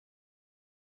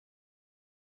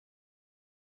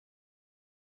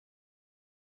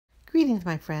Greetings,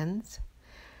 my friends.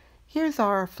 Here's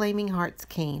our Flaming Hearts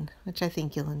cane, which I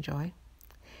think you'll enjoy.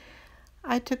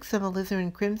 I took some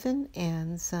alizarin crimson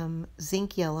and some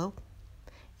zinc yellow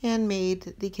and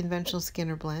made the conventional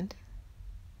Skinner blend.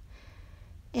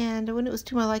 And when it was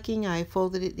to my liking, I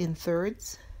folded it in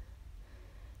thirds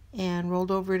and rolled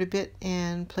over it a bit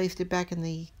and placed it back in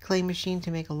the clay machine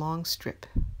to make a long strip.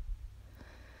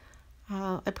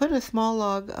 I put a small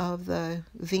log of the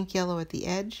zinc yellow at the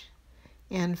edge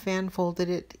and fan folded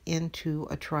it into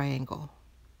a triangle.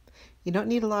 You don't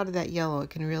need a lot of that yellow. It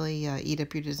can really eat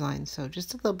up your design, so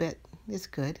just a little bit is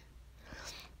good.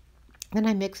 Then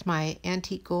I mixed my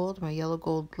antique gold, my yellow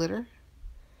gold glitter,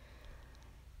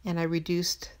 and I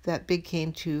reduced that big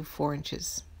cane to 4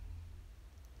 inches.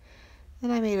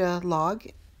 Then I made a log,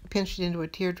 pinched it into a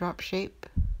teardrop shape,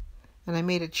 and I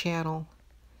made a channel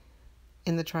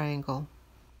in the triangle.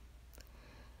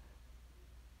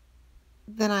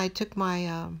 Then I took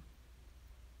my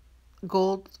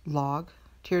gold log,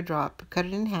 teardrop, cut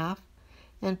it in half,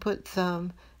 and put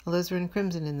some alizarin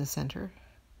crimson in the center.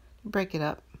 Break it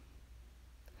up.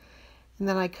 And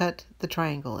then I cut the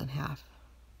triangle in half.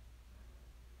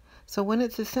 So when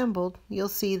it's assembled, you'll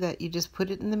see that you just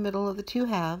put it in the middle of the two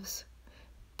halves,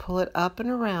 pull it up and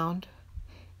around,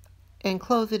 and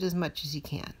close it as much as you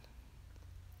can.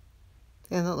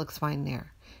 And it looks fine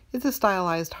there. It's a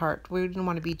stylized heart. We didn't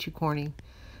want to be too corny.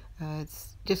 It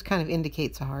just kind of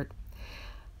indicates a heart.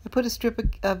 I put a strip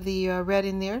of the red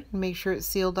in there to make sure it's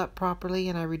sealed up properly,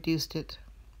 and I reduced it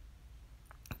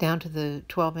down to the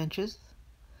 12 inches.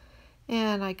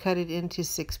 And I cut it into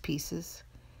 6 pieces.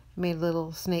 Made a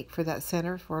little snake for that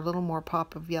center for a little more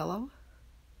pop of yellow.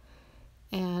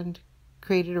 And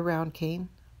created a round cane.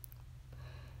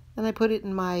 Then I put it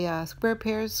in my square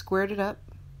pears, squared it up,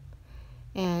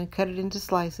 and cut it into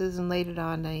slices and laid it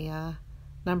on a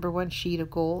 #1 sheet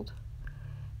of gold.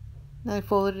 Then I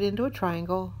folded it into a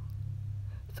triangle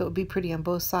so it would be pretty on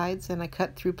both sides, and I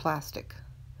cut through plastic.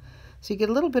 So you get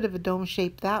a little bit of a dome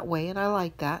shape that way, and I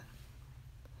like that.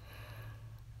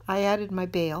 I added my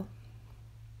bail.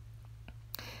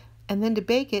 And then to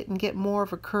bake it and get more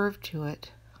of a curve to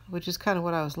it, which is kind of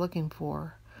what I was looking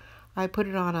for, I put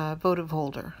it on a votive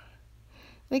holder.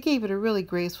 And it gave it a really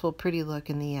graceful, pretty look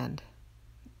in the end.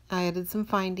 I added some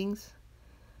findings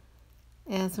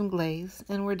and some glaze,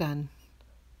 and we're done.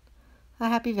 A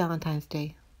happy Valentine's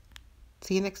Day.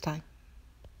 See you next time.